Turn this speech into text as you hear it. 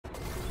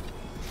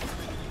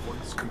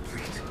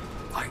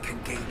I can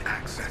gain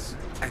access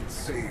and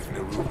save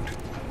N'Erud.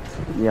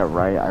 Yeah,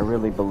 right. I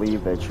really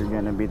believe that you're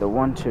gonna be the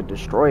one to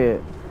destroy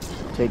it.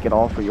 Take it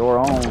all for your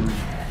own.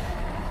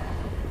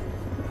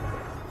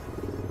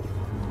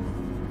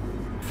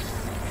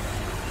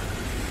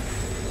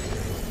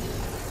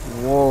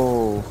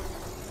 Whoa.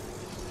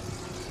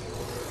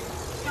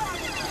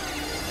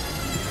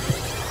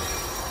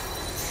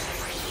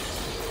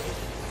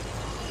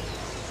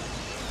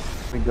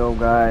 Here we go,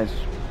 guys.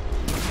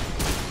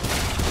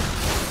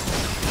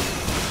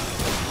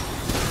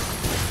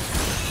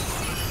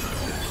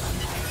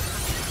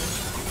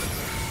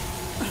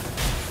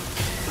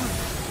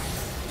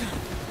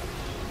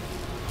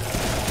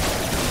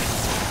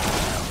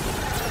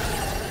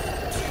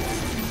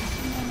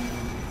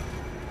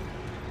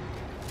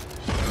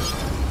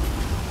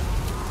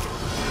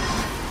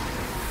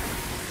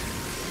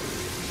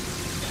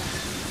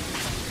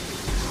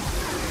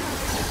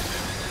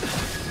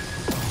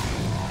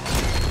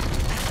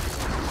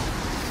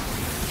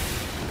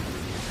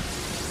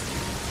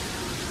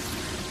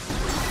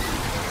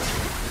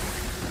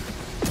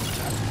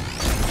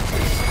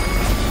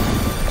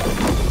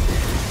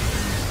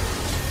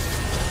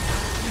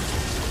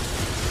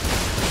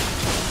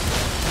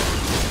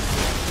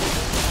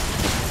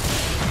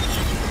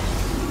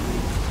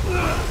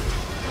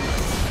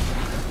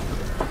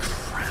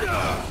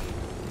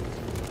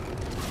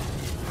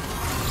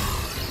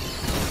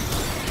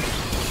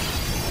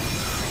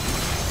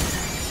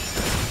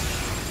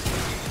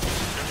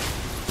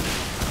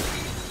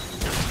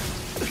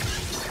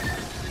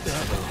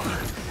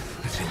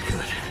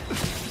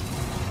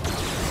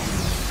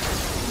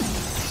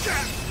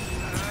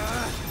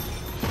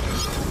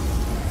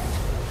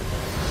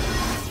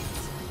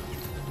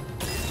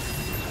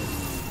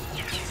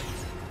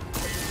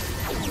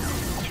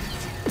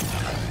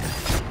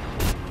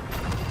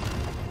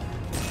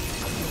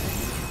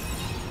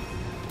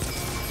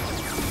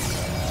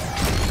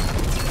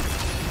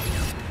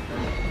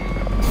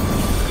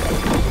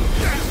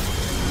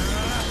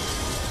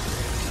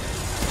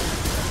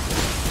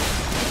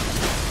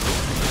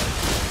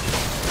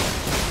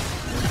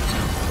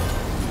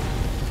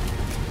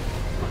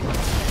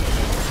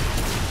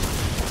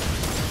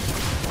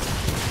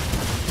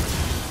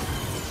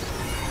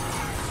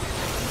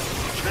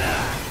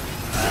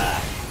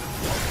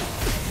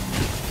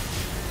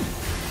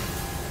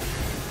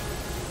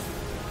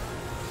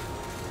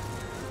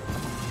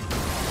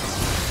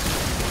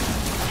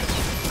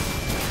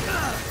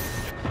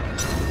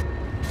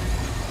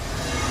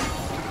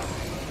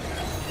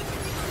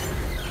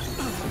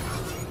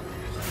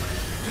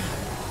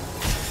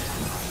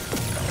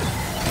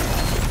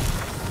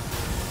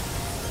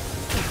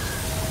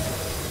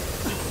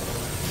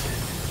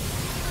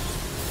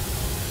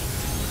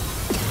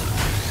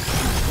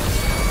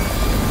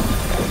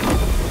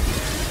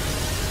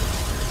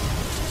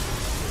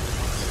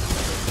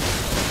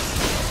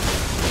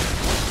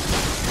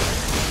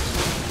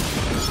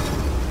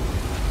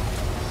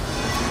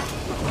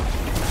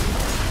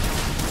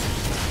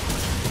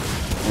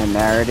 And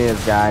there it is,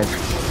 guys.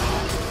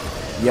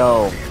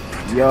 Yo,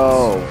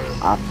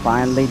 I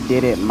finally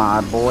did it, my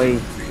boy.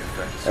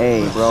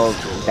 Hey, bro,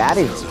 that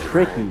is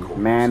tricky,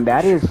 man.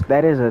 That is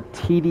a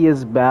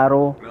tedious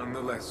battle.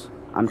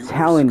 I'm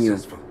telling you,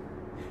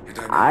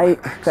 I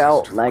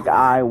felt like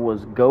I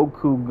was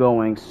Goku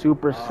going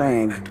Super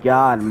Saiyan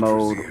God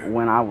mode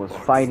when I was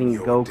fighting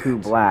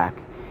Goku Black.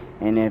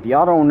 And if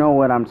y'all don't know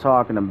what I'm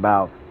talking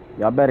about,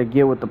 y'all better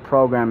get with the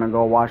program and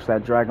go watch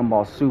that Dragon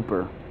Ball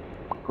Super.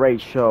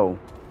 Great show.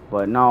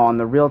 But no, on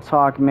the real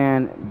talk,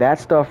 man, that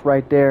stuff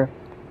right there,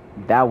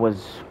 that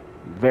was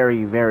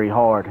very, very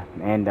hard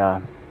and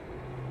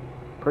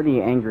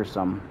pretty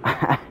angersome.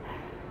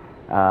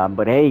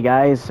 But hey,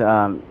 guys,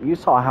 you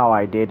saw how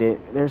I did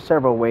it. There's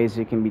several ways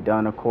it can be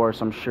done, of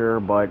course, I'm sure,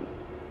 but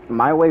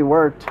my way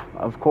worked.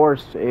 Of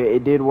course,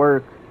 it did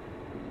work.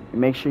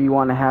 Make sure you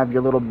want to have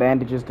your little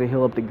bandages to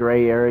heal up the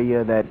gray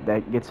area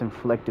that gets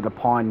inflicted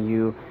upon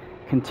you.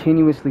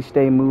 Continuously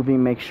stay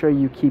moving. Make sure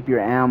you keep your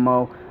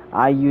ammo.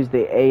 I use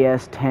the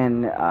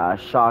AS-10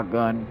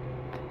 shotgun.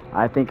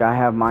 I think I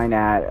have mine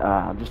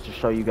at, just to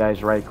show you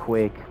guys right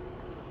quick,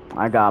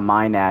 I got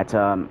mine at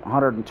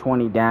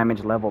 120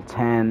 damage, level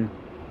 10.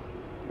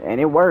 And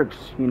it works.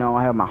 You know,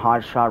 I have my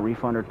hot shot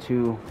refunder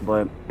too.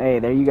 But hey,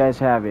 there you guys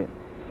have it.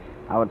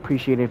 I would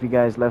appreciate it if you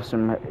guys left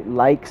some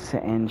likes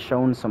and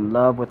shown some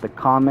love with the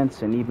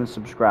comments and even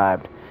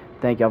subscribed.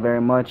 Thank y'all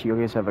very much. You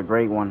guys have a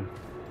great one.